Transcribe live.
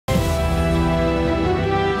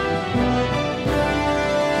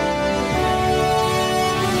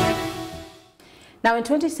Now, in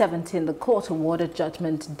 2017, the court awarded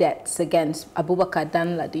judgment debts against Abubakar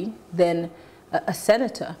Danladi, then a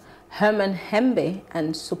senator, Herman Hembe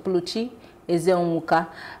and Supuluchi Ezeonwuka,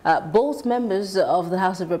 both members of the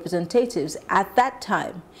House of Representatives at that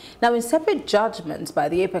time. Now, in separate judgments by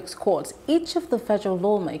the apex courts, each of the federal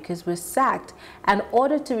lawmakers was sacked and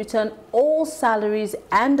ordered to return all salaries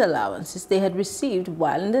and allowances they had received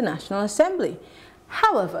while in the National Assembly.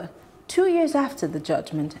 However, 2 years after the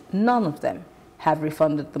judgment, none of them have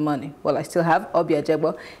refunded the money. Well, I still have Obi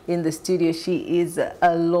Ajegbo in the studio. She is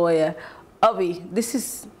a lawyer. Obi, this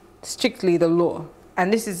is strictly the law.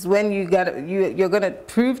 And this is when you're going to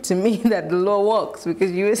prove to me that the law works,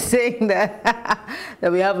 because you were saying that,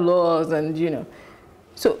 that we have laws and, you know.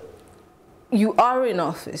 So you are in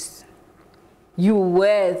office.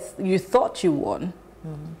 You thought you won.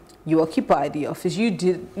 Mm-hmm. You occupied the office.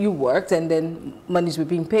 You worked, and then monies were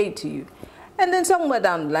being paid to you. And then somewhere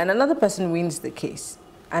down the line, another person wins the case,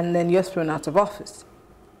 and then you're thrown out of office.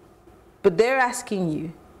 But they're asking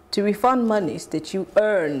you to refund monies that you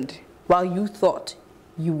earned while you thought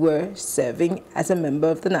you were serving as a member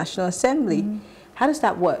of the National Assembly. Mm-hmm. How does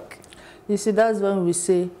that work? You see, that's when we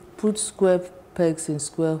say, put square pegs in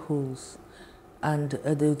square holes. And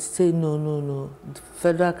they would say, no, no, no,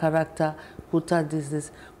 federal character, put out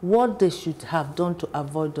this. What they should have done to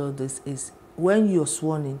avoid all this is, when you're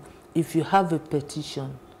sworn in, if you have a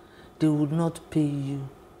petition, they would not pay you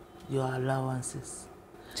your allowances.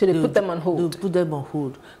 So they put them on hold? They'll put them on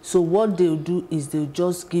hold. So what they'll do is they'll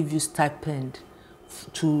just give you stipend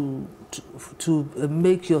to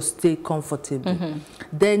make your stay comfortable. Mm-hmm.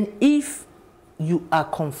 Then if you are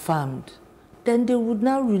confirmed, then they would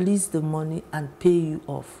now release the money and pay you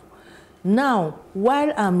off. Now,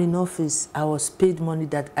 while I'm in office, I was paid money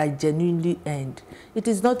that I genuinely earned. It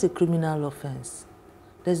is not a criminal offense.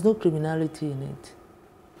 There's no criminality in it.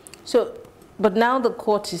 So, but now the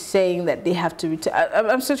court is saying that they have to return.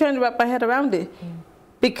 I'm still trying to wrap my head around it. Mm.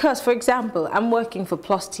 Because, for example, I'm working for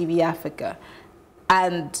Plus TV Africa,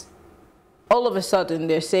 and all of a sudden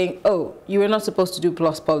they're saying, oh, you were not supposed to do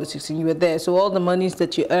Plus Politics, and you were there, so all the monies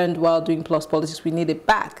that you earned while doing Plus Politics, we need it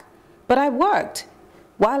back. But I worked.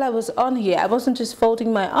 While I was on here, I wasn't just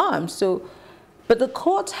folding my arms. So, but the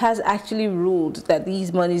court has actually ruled that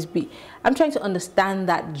these monies be... I'm trying to understand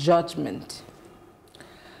that judgment.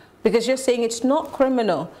 Because you're saying it's not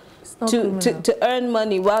criminal, to earn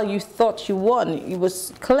money while you thought you won. It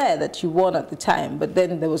was clear that you won at the time, but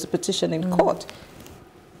then there was a petition in court.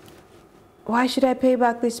 Why should I pay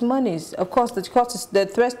back these monies? Of course, the court is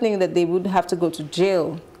threatening that they would have to go to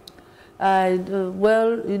jail.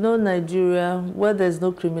 Well, you know, Nigeria, where there's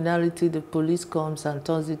no criminality, the police comes and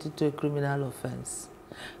turns it into a criminal offense.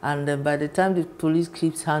 And then by the time the police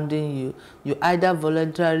keeps handing you, you either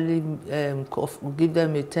voluntarily give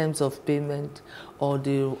them a terms of payment, or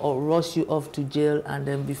they rush you off to jail, and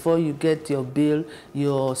then before you get your bail,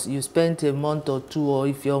 you spend a month or two, or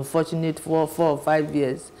if you're unfortunate, 4 or 5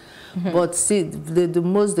 years. Mm-hmm. But see, the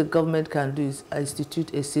most the government can do is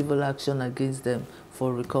institute a civil action against them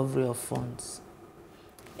for recovery of funds.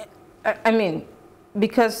 I mean,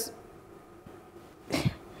 because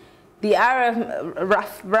the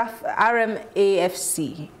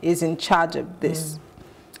RMAFC is in charge of this.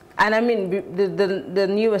 And I mean, the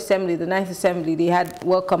new assembly, the 9th assembly, they had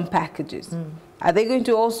welcome packages. Are they going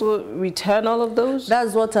to also return all of those?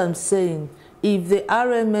 That's what I'm saying. If the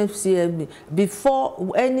RMFCMB,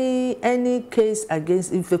 before any case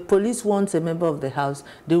against, if the police wants a member of the house,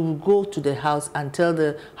 they will go to the house and tell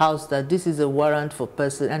the house that this is a warrant for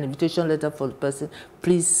person, an invitation letter for the person,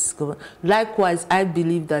 please come. Likewise, I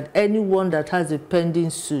believe that anyone that has a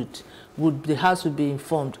pending suit, the house would be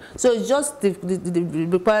informed. So it's just it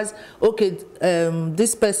requires, okay,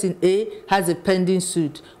 this person A has a pending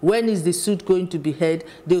suit. When is the suit going to be heard?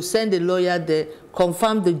 They'll send a lawyer there,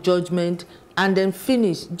 confirm the judgment, and then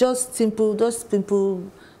finish. Just simple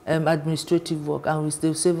administrative work, and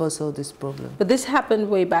they'll save us all this problem. But this happened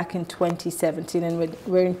way back in 2017, and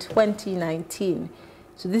we're in 2019.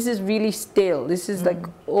 So this is really stale. This is like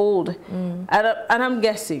old. And I'm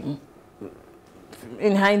guessing,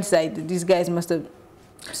 in hindsight, these guys must have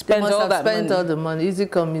spent all the money. Easy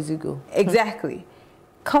come, easy go. Exactly.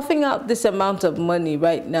 Coughing out this amount of money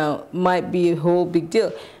right now might be a whole big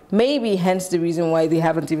deal. Maybe hence the reason why they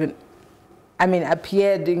haven't even, I mean,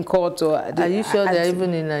 appeared in court. Or are you sure they're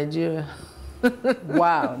even in Nigeria?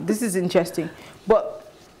 Wow, this is interesting.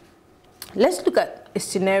 But let's look at a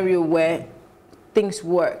scenario where things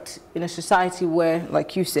worked in a society where,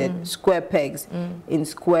 like you said, square pegs in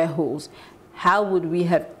square holes. How would we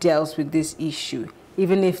have dealt with this issue,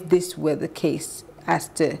 even if this were the case, as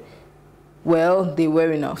to, well, they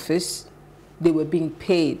were in office, they were being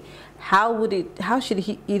paid. How should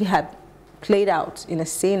it have played out in a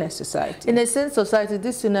saner society? In a sane society,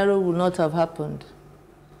 this scenario would not have happened.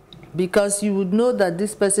 Because you would know that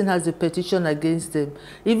this person has a petition against him.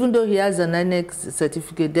 Even though he has an annex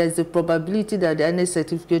certificate, there's a probability that the annex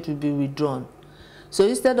certificate will be withdrawn. So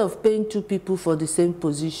instead of paying 2 people for the same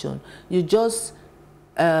position, you just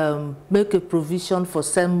make a provision for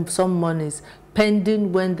some monies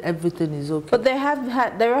pending when everything is okay. But there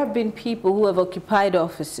have been people who have occupied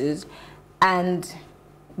offices and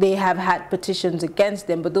they have had petitions against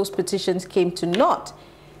them, but those petitions came to naught.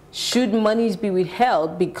 Should monies be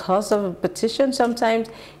withheld because of a petition? Sometimes,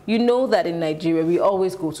 you know that in Nigeria, we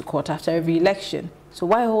always go to court after every election. So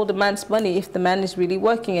why hold a man's money if the man is really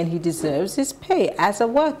working and he deserves his pay as a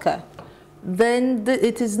worker? Then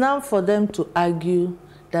it is now for them to argue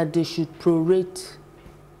that they should prorate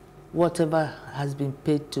whatever has been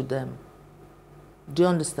paid to them. Do you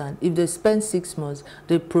understand? If they spend 6 months,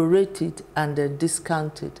 they prorate it and then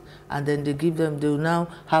discount it, and then they give them, they will now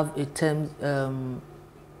have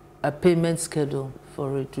a payment schedule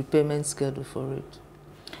for it, repayment schedule for it.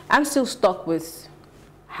 I'm still stuck with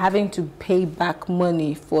having to pay back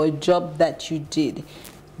money for a job that you did.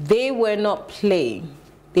 They were not playing,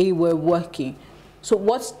 they were working. So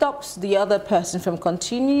what stops the other person from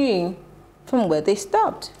continuing from where they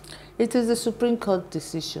stopped? It is the Supreme Court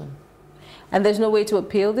decision. And there's no way to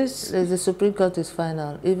appeal this? The Supreme Court is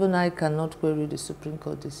final. Even I cannot query the Supreme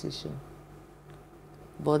Court decision.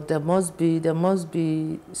 But there must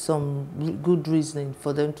be some good reasoning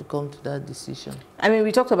for them to come to that decision. I mean,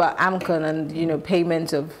 we talked about Okon and, you know,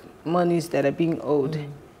 payments of monies that are being owed.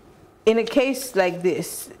 In a case like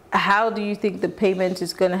this, how do you think the payment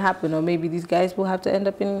is going to happen? Or maybe these guys will have to end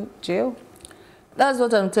up in jail? That's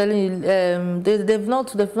what I'm telling you. They've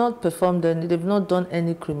not performed any, they've not done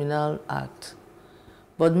any criminal act.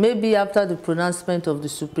 But maybe after the pronouncement of the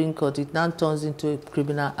Supreme Court, it now turns into a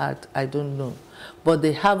criminal act. I don't know. But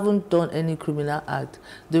they haven't done any criminal act.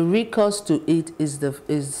 The recourse to it is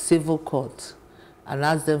civil court, and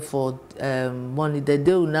ask them for money. That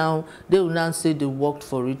they will now say they worked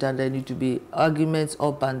for it, and there need to be arguments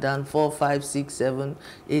up and down, 4, 5, 6, 7,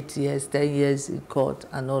 8 years, 10 years in court,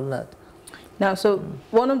 and all that. Now, so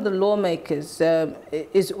one of the lawmakers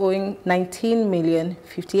is owing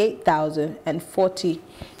 19,058,040.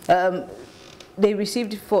 They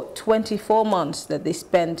received it for 24 months that they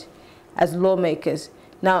spent as lawmakers.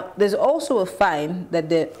 Now, there's also a fine that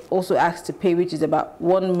they're also asked to pay, which is about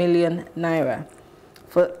 1 million naira.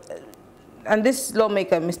 And this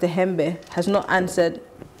lawmaker, Mr. Hembe, has not answered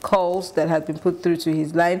calls that have been put through to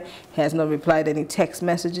his line. He has not replied any text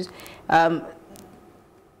messages.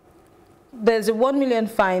 There's a 1 million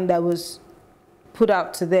fine that was put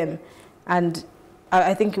out to them, and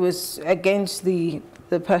I think it was against the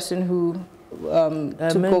person who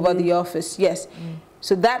took over the office. Yes.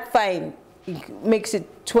 So that fine makes it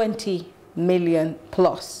 20 million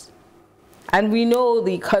plus. And we know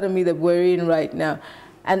the economy that we're in right now.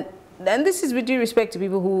 And this is with due respect to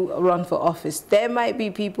people who run for office. There might be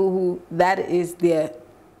people who that is their,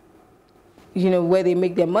 you know, where they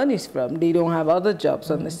make their monies from. They don't have other jobs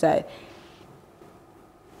on the side.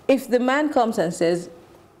 If the man comes and says,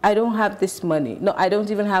 I don't have this money, no, I don't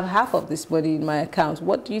even have half of this money in my account,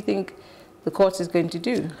 what do you think the court is going to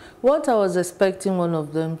do? What I was expecting one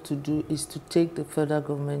of them to do is to take the federal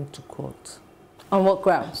government to court. On what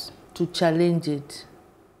grounds? To challenge it.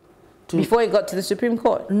 Before it got to the Supreme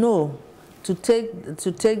Court? No, to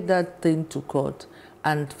take that thing to court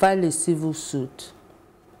and file a civil suit,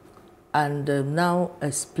 and now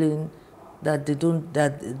explain that they don't,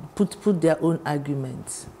 put their own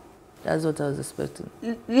arguments. That's what I was expecting.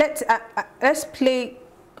 Let's play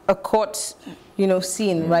a court, you know,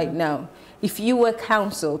 scene right now. If you were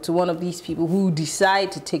counsel to one of these people who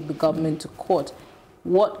decide to take the government to court,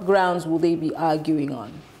 what grounds will they be arguing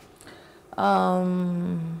on?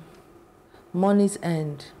 Money's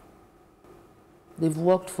end. They've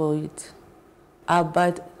worked for it,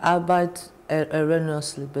 albeit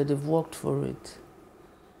erroneously, but they've worked for it.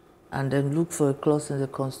 And then look for a clause in the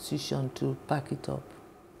Constitution to back it up.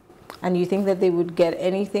 And you think that they would get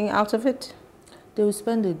anything out of it? They will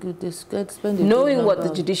spend a good, knowing what the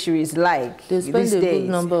judiciary is like they spend a good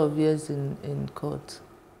number of years in court.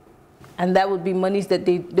 And that would be monies that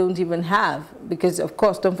they don't even have, because of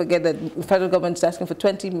course, don't forget that the federal government is asking for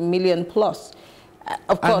 20 million plus.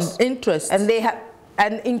 Of course, and interest, and they have,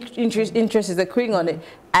 and interest is accruing on it,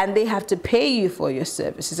 and they have to pay you for your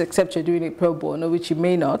services, except you're doing it pro bono, which you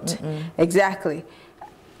may not. Exactly.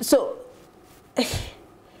 So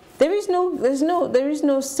there is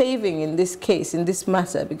no saving in this case, in this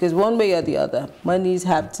matter, because one way or the other, monies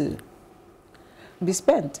have to be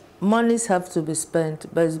spent. Monies have to be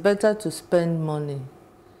spent, but it's better to spend money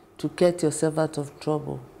to get yourself out of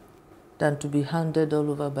trouble than to be handed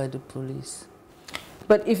all over by the police.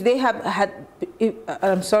 But if they have had,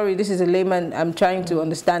 I'm sorry, this is a layman, I'm trying to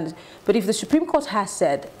understand it, but if the Supreme Court has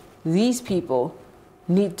said these people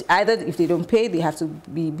need, either if they don't pay, they have to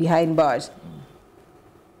be behind bars,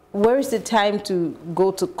 where is the time to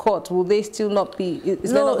go to court? Will they still not be,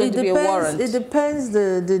 is there not going to be a warrant? It depends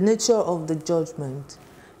the nature of the judgment.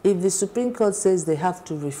 If the Supreme Court says they have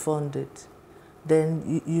to refund it,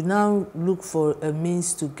 then you now look for a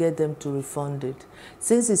means to get them to refund it.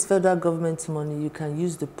 Since it's federal government money, you can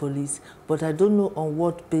use the police, but I don't know on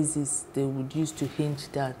what basis they would use to hinge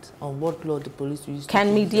that, on what law the police will use to hinge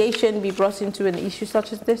that. Can mediation be brought into an issue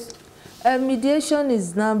such as this? Mediation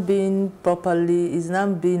is now being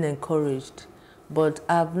encouraged, but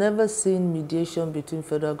I've never seen mediation between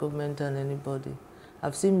federal government and anybody.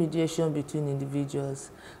 I've seen mediation between individuals.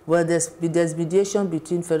 Well, there's mediation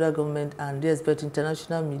between federal government and there's but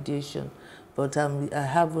international mediation, but I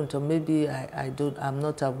haven't, or maybe I'm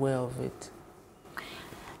not aware of it.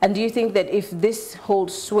 And do you think that if this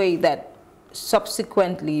holds sway, that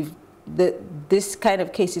subsequently this kind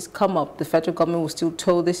of cases come up, the federal government will still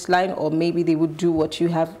toe this line, or maybe they would do what you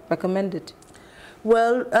have recommended?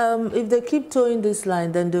 Well, if they keep towing this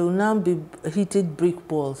line, then they will now be hitting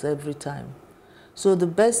brick walls every time. So the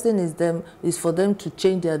best thing is for them to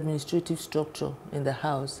change the administrative structure in the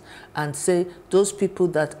House and say those people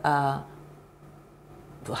that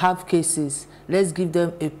have cases, let's give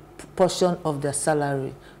them a portion of their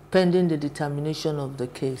salary pending the determination of the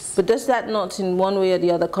case. But does that not in one way or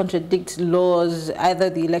the other contradict laws, either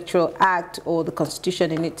the Electoral Act or the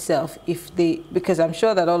Constitution in itself, because I'm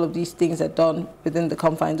sure that all of these things are done within the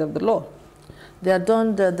confines of the law? They are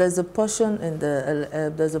done. There's a portion in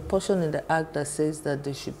the Act that says that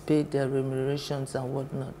they should pay their remunerations and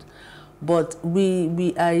whatnot. But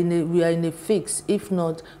we are in a fix. If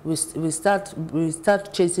not, we start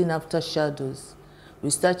chasing after shadows. We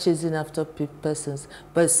start chasing after persons.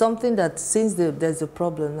 But it's something that, since there's a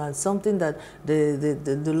problem, and something that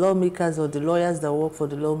the lawmakers or the lawyers that work for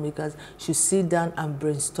the lawmakers should sit down and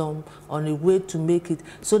brainstorm on a way to make it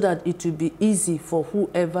so that it will be easy for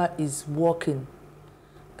whoever is working,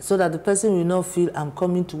 so that the person will not feel, I'm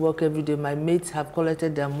coming to work every day, my mates have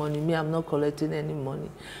collected their money, me, I'm not collecting any money.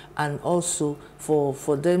 And also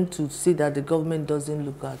for them to see that the government doesn't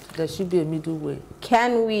look at. There should be a middle way.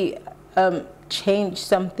 Can we change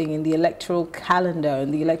something in the electoral calendar,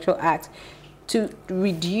 in the Electoral Act, to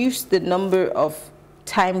reduce the number of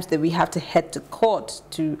times that we have to head to court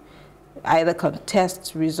to either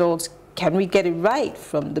contest results? Can we get it right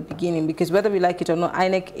from the beginning? Because whether we like it or not,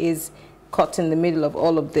 INEC is caught in the middle of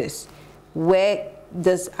all of this. Where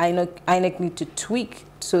does INEC need to tweak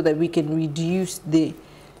so that we can reduce the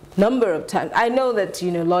number of times? I know that,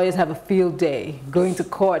 you know, lawyers have a field day going to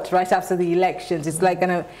court right after the elections. It's like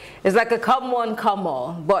a come one, come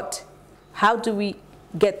all. But how do we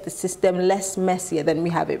get the system less messier than we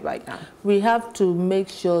have it right now? We have to make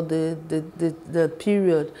sure the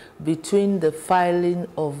period between the filing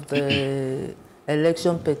of the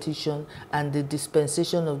election petition and the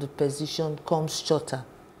dispensation of the petition comes shorter.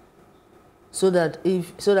 So that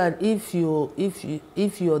if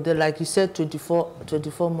you're there, like you said,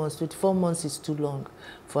 24 months is too long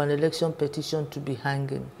for an election petition to be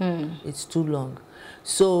hanging. It's too long.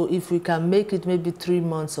 So if we can make it maybe 3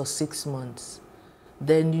 months or 6 months,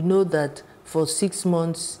 then you know that for 6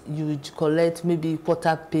 months you would collect maybe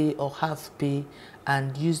quarter pay or half pay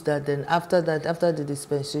and use that. Then after that, after the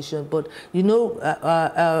dispensation, but you know,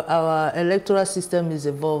 our electoral system is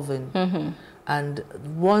evolving. And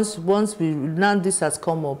once now this has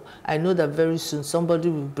come up, I know that very soon somebody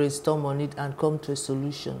will brainstorm on it and come to a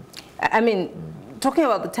solution. I mean, talking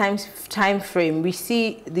about the time frame, we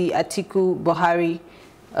see the Atiku Buhari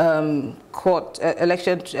court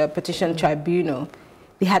election petition tribunal.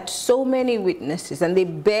 They had so many witnesses, and they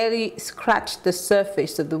barely scratched the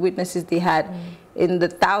surface of the witnesses they had in the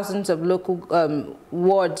thousands of local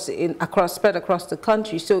wards spread across the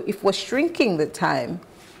country. So if we're shrinking the time,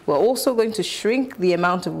 we're also going to shrink the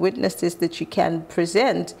amount of witnesses that you can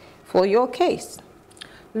present for your case.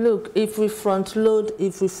 Look, if we front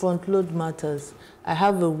load matters, I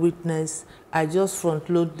have a witness, I just front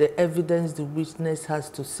load the evidence the witness has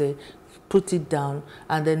to say, put it down,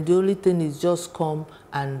 and then the only thing is just come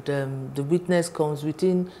and the witness comes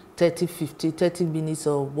within 30 minutes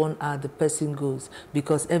or 1 hour, the person goes,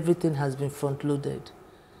 because everything has been front loaded.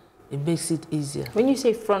 It makes it easier. When you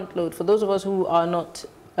say front load, for those of us who are not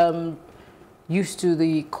used to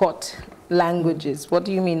the court languages, what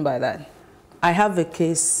do you mean by that? I have a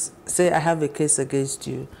case, say I have a case against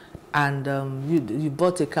you, and you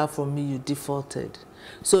bought a car from me, you defaulted.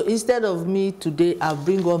 So instead of me today, I'll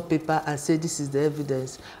bring one paper and say this is the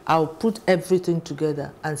evidence. I'll put everything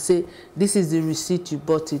together and say this is the receipt you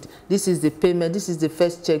bought it, this is the payment, this is the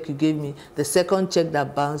first check you gave me, the second check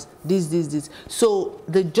that bounced, this. So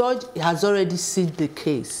the judge has already seen the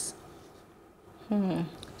case.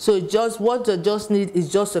 So what the judge needs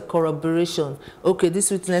is just a corroboration. Okay, this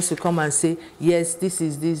witness will come and say, yes, this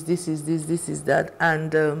is this, this is this, this is that,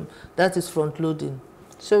 and that is front loading.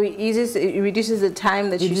 So it reduces the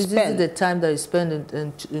time that you spend. It reduces the time that you spend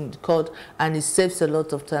in court, and it saves a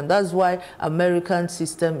lot of time. That's why American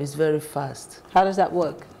system is very fast. How does that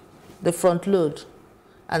work? The front load.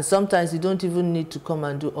 And sometimes you don't even need to come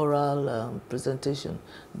and do oral presentation.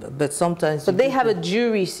 But sometimes... But they have a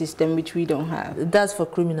jury system, which we don't have. That's for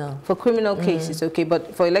criminal. For criminal cases, okay.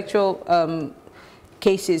 But for electoral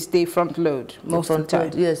cases, they front load most of the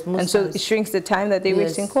time. Yes, most and so it shrinks the time that they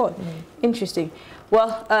waste in court. Interesting.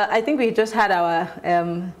 Well, I think we just had our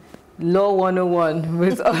Law 101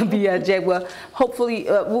 with Obiajegba. Well, hopefully,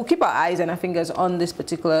 we'll keep our eyes and our fingers on this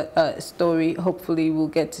particular story. Hopefully, we'll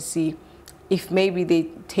get to see if maybe they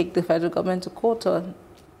take the federal government to court or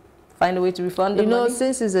find a way to refund the money. You know,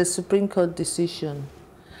 since it's a Supreme Court decision,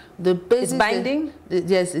 the basis... It's binding?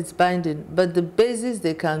 Yes, it's binding. But the basis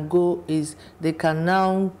they can go is they can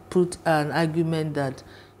now put an argument that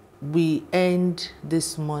we earned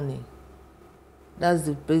this money. That's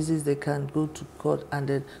the basis they can go to court and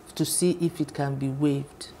then to see if it can be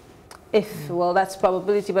waived. Well, that's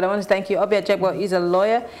probability, but I want to thank you. Obiajegba is a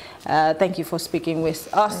lawyer. Thank you for speaking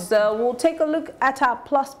with us. We'll take a look at our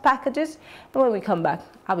plus packages, and when we come back,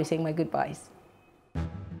 I'll be saying my goodbyes.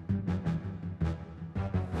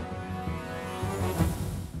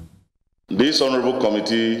 This honorable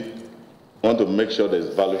committee want to make sure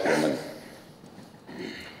there's value for money.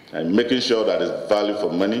 And making sure that there's value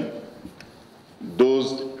for money,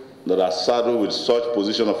 those that are saddled with such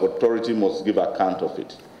position of authority must give account of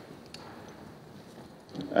it.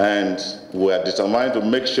 And we are determined to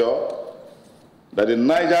make sure that the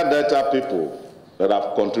Niger Delta people that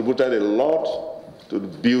have contributed a lot to the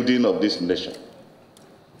building of this nation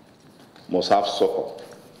must have succor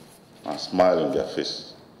and smile on their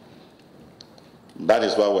face. That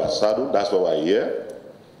is why we are saddled, that's why we are here.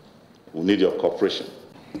 We need your cooperation.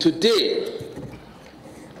 Today,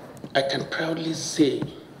 I can proudly say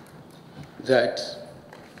that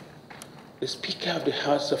the Speaker of the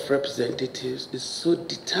House of Representatives is so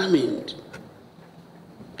determined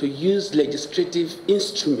to use legislative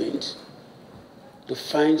instruments to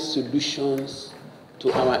find solutions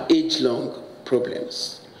to our age-long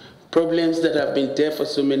problems. Problems that have been there for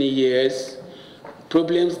so many years,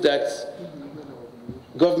 problems that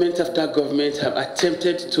government after government have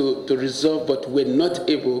attempted to resolve but were not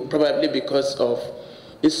able, probably because of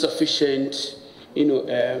insufficient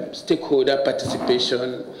stakeholder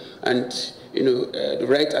participation and the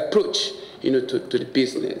right approach to the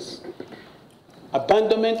business.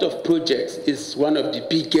 Abandonment of projects is one of the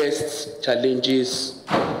biggest challenges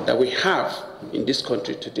that we have in this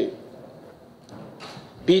country today.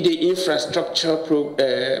 Be the infrastructure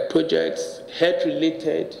projects,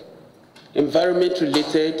 health-related,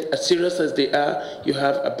 environment-related, as serious as they are, you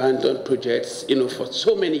have abandoned projects for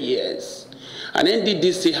so many years. And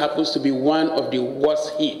NDDC happens to be one of the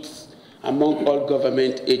worst hits among all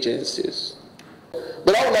government agencies.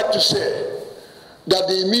 But I would like to say that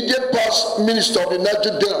the immediate past minister of the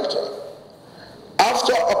Niger Delta,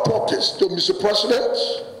 after a protest to Mr. President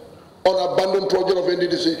on abandoned project of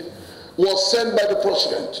NDDC, was sent by the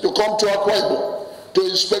president to come to Akwa Ibom to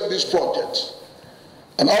inspect this project.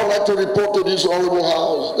 And I would like to report to this honorable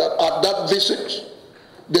house that at that visit,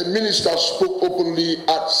 the minister spoke openly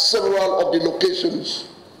at several of the locations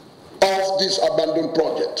of this abandoned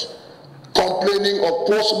project, complaining of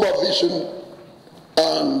poor supervision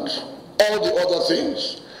and all the other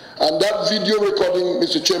things. And that video recording,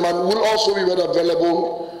 Mr. Chairman, will also be made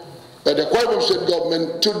available by the Akwa Ibom State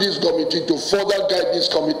government to this committee to further guide this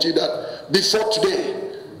committee that before today,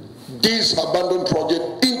 this abandoned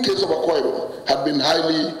project, in case of Akwa Ibom, had been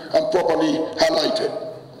highly and properly highlighted.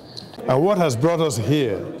 And what has brought us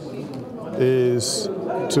here is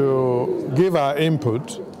to give our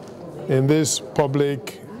input in this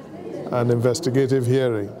public and investigative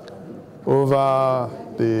hearing over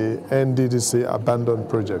the NDDC abandoned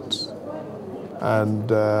projects, and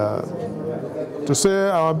to say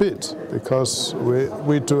our bit, because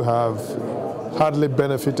we too have hardly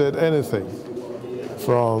benefited anything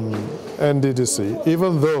from NDDC,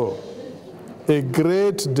 even though a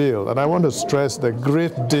great deal, and I want to stress the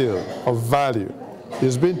great deal of value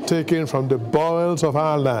is being taken from the bowels of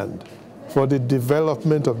our land for the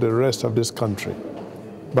development of the rest of this country.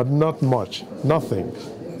 But not much, nothing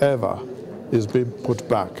ever is being put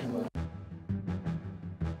back.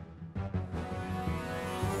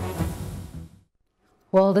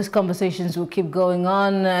 Well, these conversations will keep going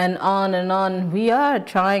on and on and on. We are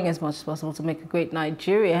trying as much as possible to make a great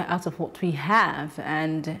Nigeria out of what we have,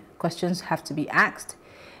 and questions have to be asked.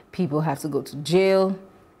 People have to go to jail,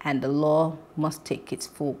 and the law must take its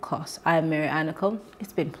full course. I am Maryann.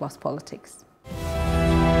 It's been Plus Politics.